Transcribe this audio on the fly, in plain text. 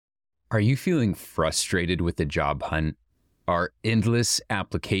Are you feeling frustrated with the job hunt? Are endless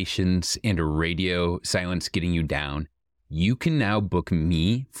applications and radio silence getting you down? You can now book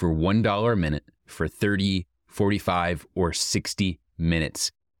me for $1 a minute for 30, 45, or 60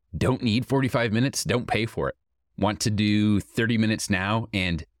 minutes. Don't need 45 minutes? Don't pay for it. Want to do 30 minutes now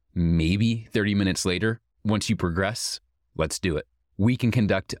and maybe 30 minutes later? Once you progress, let's do it. We can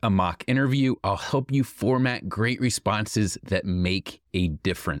conduct a mock interview. I'll help you format great responses that make a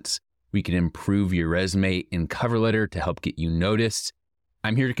difference. We can improve your resume and cover letter to help get you noticed.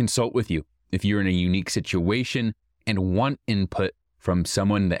 I'm here to consult with you if you're in a unique situation and want input from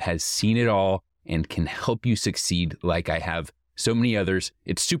someone that has seen it all and can help you succeed like I have so many others.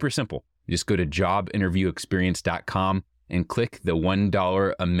 It's super simple. Just go to jobinterviewexperience.com and click the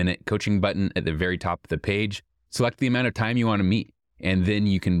 $1 a minute coaching button at the very top of the page. Select the amount of time you want to meet, and then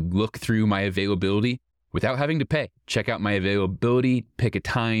you can look through my availability without having to pay. Check out my availability, pick a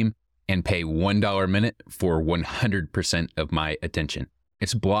time, and pay $1 a minute for 100% of my attention.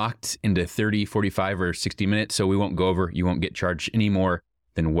 It's blocked into 30, 45, or 60 minutes, so we won't go over. You won't get charged any more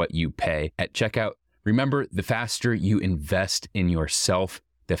than what you pay at checkout. Remember, the faster you invest in yourself,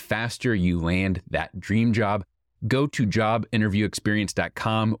 the faster you land that dream job. Go to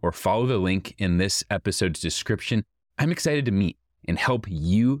jobinterviewexperience.com or follow the link in this episode's description. I'm excited to meet and help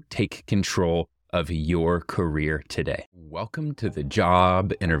you take control of your career today. Welcome to the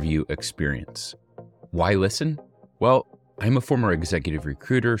Job Interview Experience. Why listen? Well, I'm a former executive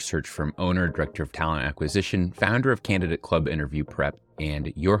recruiter, search firm owner, director of talent acquisition, founder of Candidate Club Interview Prep,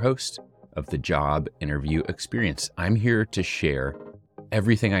 and your host of the Job Interview Experience. I'm here to share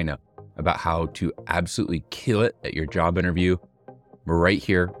everything I know about how to absolutely kill it at your job interview right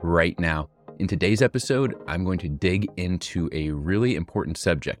here, right now. In today's episode, I'm going to dig into a really important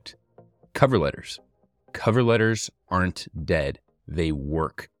subject. Cover letters. Cover letters aren't dead. They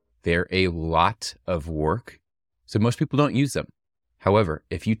work. They're a lot of work, so most people don't use them. However,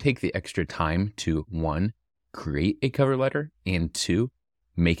 if you take the extra time to, 1, create a cover letter, and 2,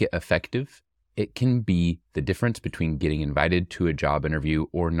 make it effective, it can be the difference between getting invited to a job interview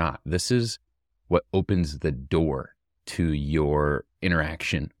or not. This is what opens the door to your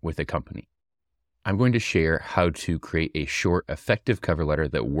interaction with a company. I'm going to share how to create a short, effective cover letter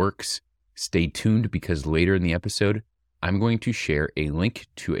that works. Stay tuned because later in the episode, I'm going to share a link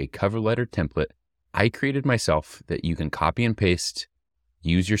to a cover letter template I created myself that you can copy and paste,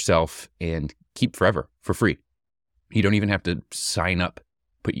 use yourself, and keep forever for free. You don't even have to sign up.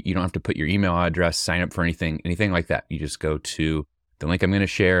 You don't have to put your email address, sign up for anything like that. You just go to the link I'm going to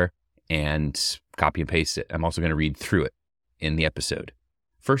share and copy and paste it. I'm also going to read through it in the episode.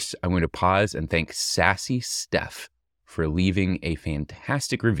 First, I'm going to pause and thank Sassy Steph for leaving a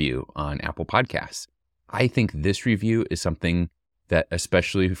fantastic review on Apple Podcasts. I think this review is something that,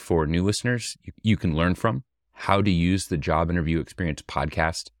 especially for new listeners, you can learn from how to use the Job Interview Experience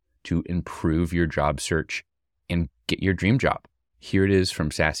podcast to improve your job search and get your dream job. Here it is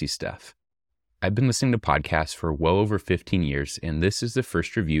from Sassy Steph. I've been listening to podcasts for well over 15 years, and this is the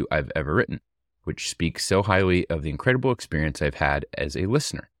first review I've ever written, which speaks so highly of the incredible experience I've had as a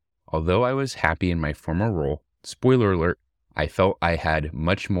listener. Although I was happy in my former role, spoiler alert, I felt I had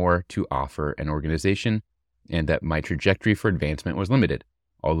much more to offer an organization and that my trajectory for advancement was limited.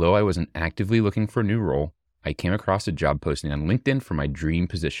 Although I wasn't actively looking for a new role, I came across a job posting on LinkedIn for my dream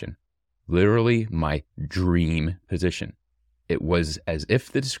position. Literally my dream position. It was as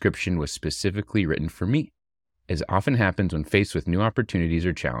if the description was specifically written for me. As often happens when faced with new opportunities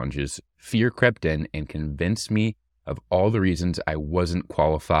or challenges, fear crept in and convinced me of all the reasons I wasn't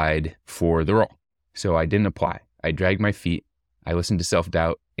qualified for the role. So I didn't apply. I dragged my feet. I listened to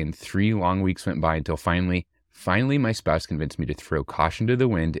self-doubt, and 3 long weeks went by until finally my spouse convinced me to throw caution to the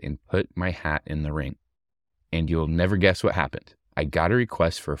wind and put my hat in the ring. And you'll never guess what happened. I got a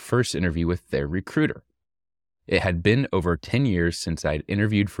request for a first interview with their recruiter. It had been over 10 years since I'd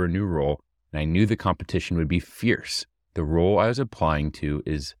interviewed for a new role, and I knew the competition would be fierce. The role I was applying to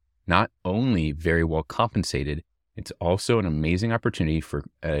is not only very well compensated, it's also an amazing opportunity for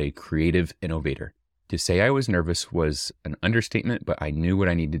a creative innovator. To say I was nervous was an understatement, but I knew what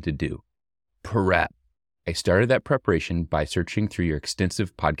I needed to do. Prep. I started that preparation by searching through your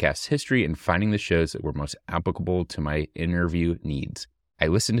extensive podcast history and finding the shows that were most applicable to my interview needs. I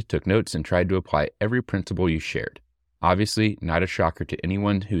listened, took notes, and tried to apply every principle you shared. Obviously, not a shocker to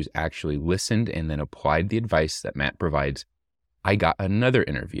anyone who's actually listened and then applied the advice that Matt provides. I got another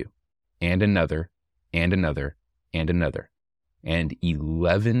interview, and another, and another, and another. And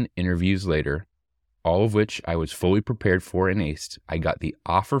 11 interviews later, all of which I was fully prepared for and aced, I got the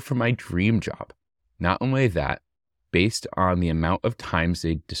offer for my dream job. Not only that, based on the amount of times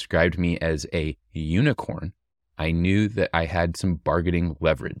they described me as a unicorn, I knew that I had some bargaining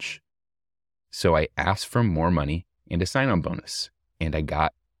leverage. So I asked for more money and a sign-on bonus, and I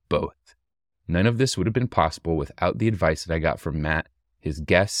got both. None of this would have been possible without the advice that I got from Matt, his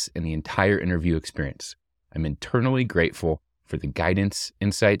guests, and the entire interview experience. I'm eternally grateful for the guidance,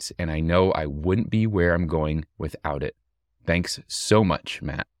 insights, and I know I wouldn't be where I'm going without it. Thanks so much,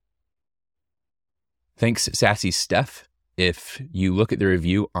 Matt. Thanks, Sassy Steph. If you look at the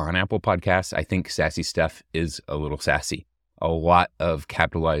review on Apple Podcasts, I think Sassy Steph is a little sassy. A lot of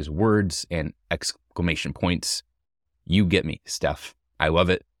capitalized words and exclamation points. You get me, Steph. I love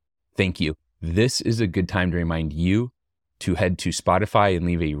it. Thank you. This is a good time to remind you to head to Spotify and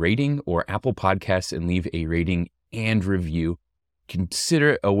leave a rating, or Apple Podcasts and leave a rating and review.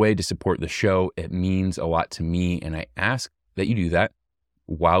 Consider it a way to support the show. It means a lot to me, and I ask that you do that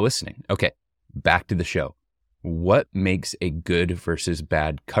while listening. Okay, back to the show. What makes a good versus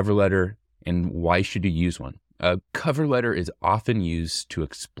bad cover letter, and why should you use one? A cover letter is often used to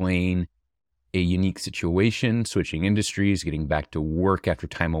explain a unique situation, switching industries, getting back to work after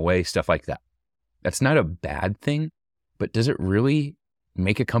time away, stuff like that. That's not a bad thing, but does it really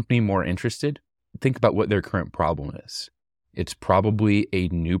make a company more interested? Think about what their current problem is. It's probably a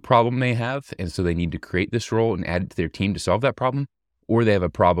new problem they have, and so they need to create this role and add it to their team to solve that problem, or they have a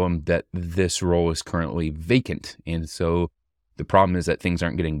problem that this role is currently vacant, and so the problem is that things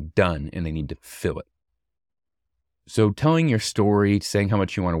aren't getting done and they need to fill it. So telling your story, saying how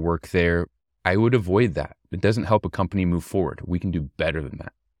much you want to work there, I would avoid that. It doesn't help a company move forward. We can do better than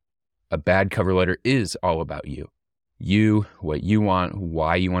that. A bad cover letter is all about you. You, what you want,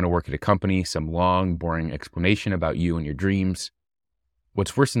 why you want to work at a company, some long, boring explanation about you and your dreams.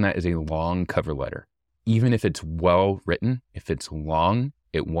 What's worse than that is a long cover letter. Even if it's well written, if it's long,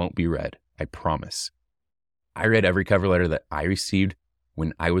 it won't be read. I promise. I read every cover letter that I received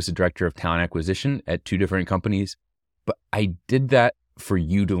when I was the director of talent acquisition at 2 different companies, but I did that for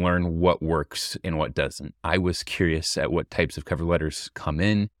you to learn what works and what doesn't. I was curious at what types of cover letters come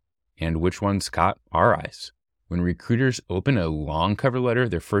in and which ones caught our eyes. When recruiters open a long cover letter,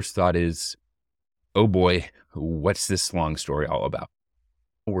 their first thought is, oh boy, what's this long story all about?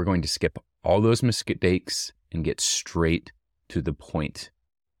 We're going to skip all those mistakes and get straight to the point.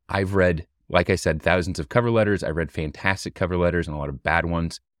 I've read, like I said, thousands of cover letters. I've read fantastic cover letters and a lot of bad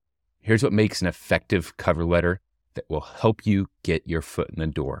ones. Here's what makes an effective cover letter that will help you get your foot in the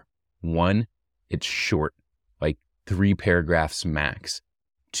door. 1, it's short, like 3 paragraphs max.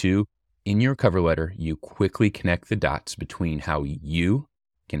 2, in your cover letter, you quickly connect the dots between how you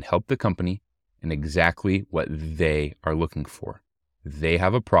can help the company and exactly what they are looking for. They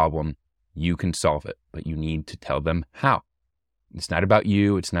have a problem, you can solve it, but you need to tell them how. It's not about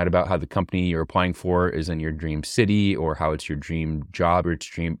you. It's not about how the company you're applying for is in your dream city or how it's your dream job or it's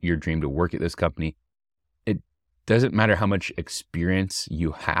your dream to work at this company. It doesn't matter how much experience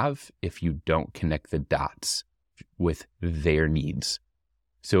you have if you don't connect the dots with their needs.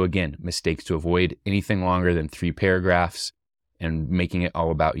 So again, mistakes to avoid: anything longer than 3 paragraphs and making it all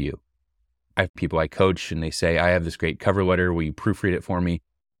about you. I have people I coach and they say, I have this great cover letter. Will you proofread it for me?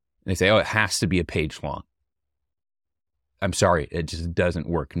 And they say, oh, it has to be a page long. I'm sorry, it just doesn't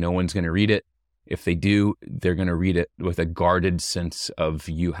work. No one's going to read it. If they do, they're going to read it with a guarded sense of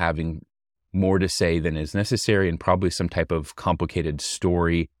you having more to say than is necessary and probably some type of complicated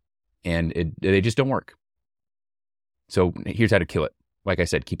story, and they just don't work. So here's how to kill it. Like I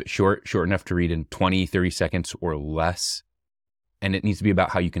said, keep it short enough to read in 20, 30 seconds or less. And it needs to be about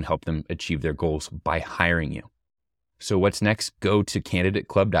how you can help them achieve their goals by hiring you. So what's next? Go to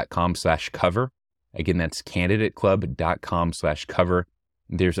candidateclub.com/cover. Again, that's candidateclub.com/cover.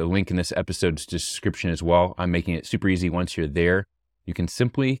 There's a link in this episode's description as well. I'm making it super easy. Once you're there, you can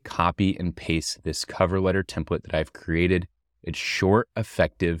simply copy and paste this cover letter template that I've created. It's short,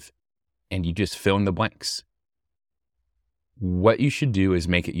 effective, and you just fill in the blanks. What you should do is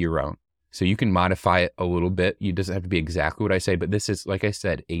make it your own. So you can modify it a little bit. It doesn't have to be exactly what I say, but this is, like I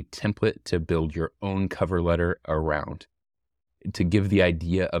said, a template to build your own cover letter around, to give the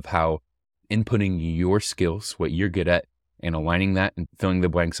idea of how inputting your skills, what you're good at, and aligning that and filling the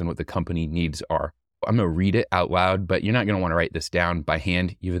blanks on what the company needs are. I'm going to read it out loud, but you're not going to want to write this down by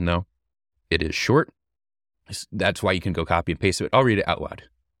hand, even though it is short. That's why you can go copy and paste it. I'll read it out loud.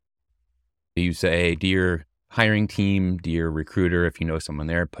 You say, dear hiring team, dear recruiter, if you know someone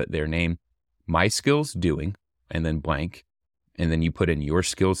there, put their name. My skills doing, and then blank. And then you put in your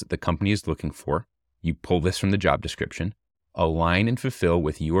skills that the company is looking for. You pull this from the job description. Align and fulfill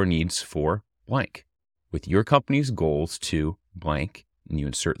with your needs for blank. With your company's goals to blank, and you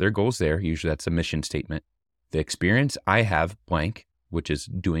insert their goals there. Usually that's a mission statement. The experience I have, blank, which is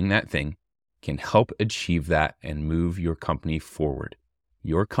doing that thing, can help achieve that and move your company forward.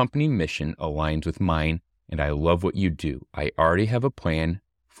 Your company mission aligns with mine, and I love what you do. I already have a plan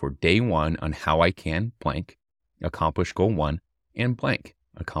for day one on how I can, blank, accomplish goal 1, and blank,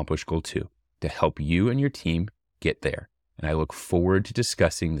 accomplish goal 2, to help you and your team get there. And I look forward to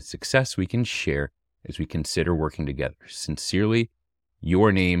discussing the success we can share as we consider working together. Sincerely,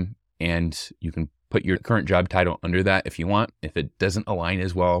 your name, and you can put your current job title under that if you want. If it doesn't align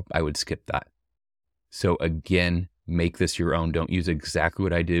as well, I would skip that. So again, make this your own. Don't use exactly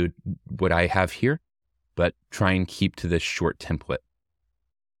what I have here, but try and keep to this short template.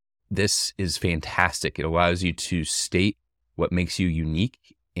 This is fantastic. It allows you to state what makes you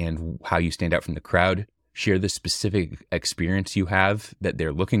unique and how you stand out from the crowd. Share the specific experience you have that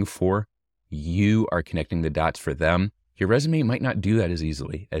they're looking for. You are connecting the dots for them. Your resume might not do that as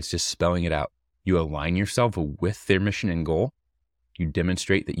easily as just spelling it out. You align yourself with their mission and goal. You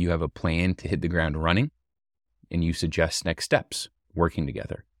demonstrate that you have a plan to hit the ground running, and you suggest next steps, working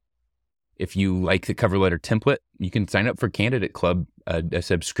together. If you like the cover letter template, you can sign up for Candidate Club, a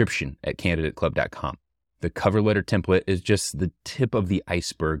subscription at candidateclub.com. The cover letter template is just the tip of the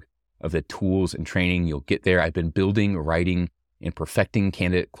iceberg of the tools and training you'll get there. I've been building, writing, and perfecting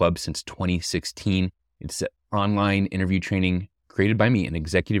Candidate Club since 2016. It's an online interview training created by me, an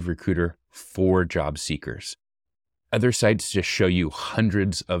executive recruiter for job seekers. Other sites just show you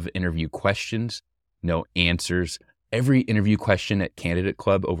hundreds of interview questions, no answers. Every interview question at Candidate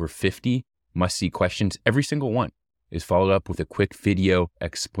Club, over 50 must-see questions, every single one is followed up with a quick video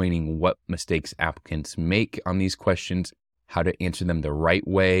explaining what mistakes applicants make on these questions, how to answer them the right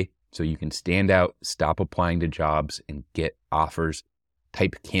way so you can stand out, stop applying to jobs, and get offers.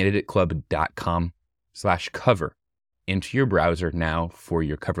 Type candidateclub.com/cover into your browser now for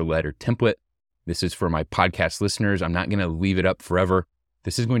your cover letter template. This is for my podcast listeners. I'm not going to leave it up forever.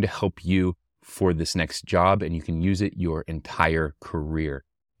 This is going to help you for this next job, and you can use it your entire career.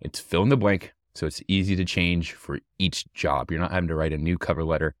 It's fill in the blank, so it's easy to change for each job. You're not having to write a new cover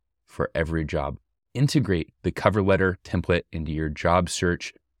letter for every job. Integrate the cover letter template into your job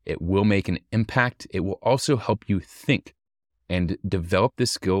search. It will make an impact. It will also help you think and develop the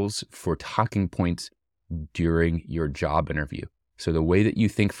skills for talking points during your job interview. So the way that you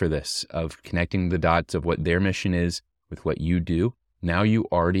think for this, of connecting the dots of what their mission is with what you do, now you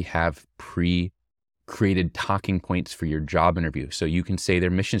already have pre-created talking points for your job interview. So you can say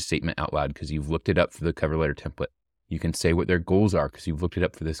their mission statement out loud because you've looked it up for the cover letter template. You can say what their goals are because you've looked it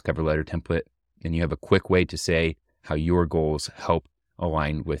up for this cover letter template. And you have a quick way to say how your goals help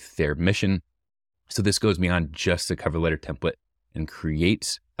align with their mission. So this goes beyond just the cover letter template and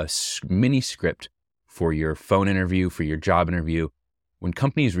creates a mini script for your phone interview, for your job interview. When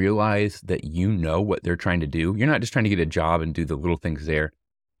companies realize that you know what they're trying to do, you're not just trying to get a job and do the little things there.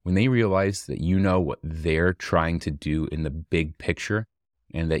 When they realize that you know what they're trying to do in the big picture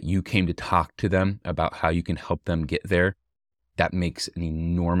and that you came to talk to them about how you can help them get there, that makes an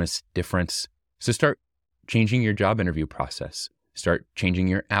enormous difference. So start changing your job interview process. Start changing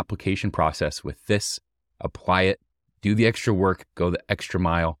your application process with this. Apply it. Do the extra work. Go the extra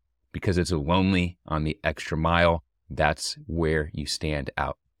mile, because it's lonely on the extra mile. That's where you stand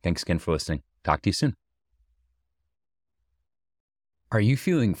out. Thanks again for listening. Talk to you soon. Are you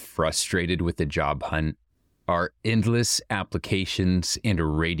feeling frustrated with the job hunt? Are endless applications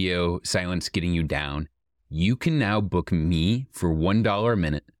and radio silence getting you down? You can now book me for $1 a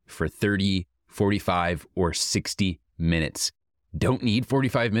minute for 30, 45, or 60 minutes. Don't need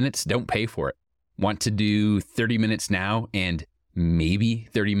 45 minutes? Don't pay for it. Want to do 30 minutes now and maybe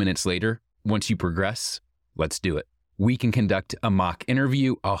 30 minutes later? Once you progress, let's do it. We can conduct a mock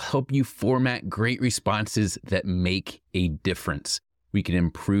interview. I'll help you format great responses that make a difference. We can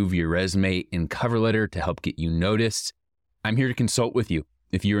improve your resume and cover letter to help get you noticed. I'm here to consult with you.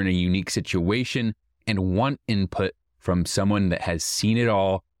 If you're in a unique situation and want input from someone that has seen it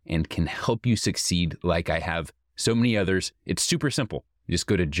all and can help you succeed like I have so many others, it's super simple. You just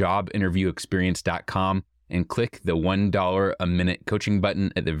go to jobinterviewexperience.com and click the $1 a minute coaching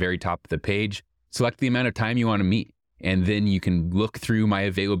button at the very top of the page. Select the amount of time you want to meet, and then you can look through my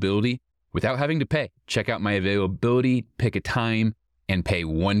availability without having to pay. Check out my availability, pick a time, and pay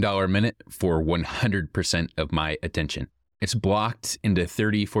 $1 a minute for 100% of my attention. It's blocked into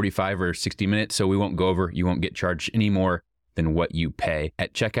 30, 45, or 60 minutes, so we won't go over. You won't get charged any more than what you pay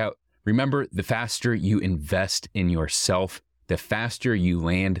at checkout. Remember, the faster you invest in yourself, the faster you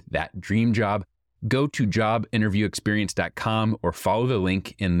land that dream job. Go to jobinterviewexperience.com or follow the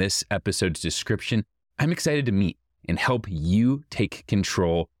link in this episode's description. I'm excited to meet and help you take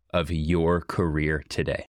control of your career today.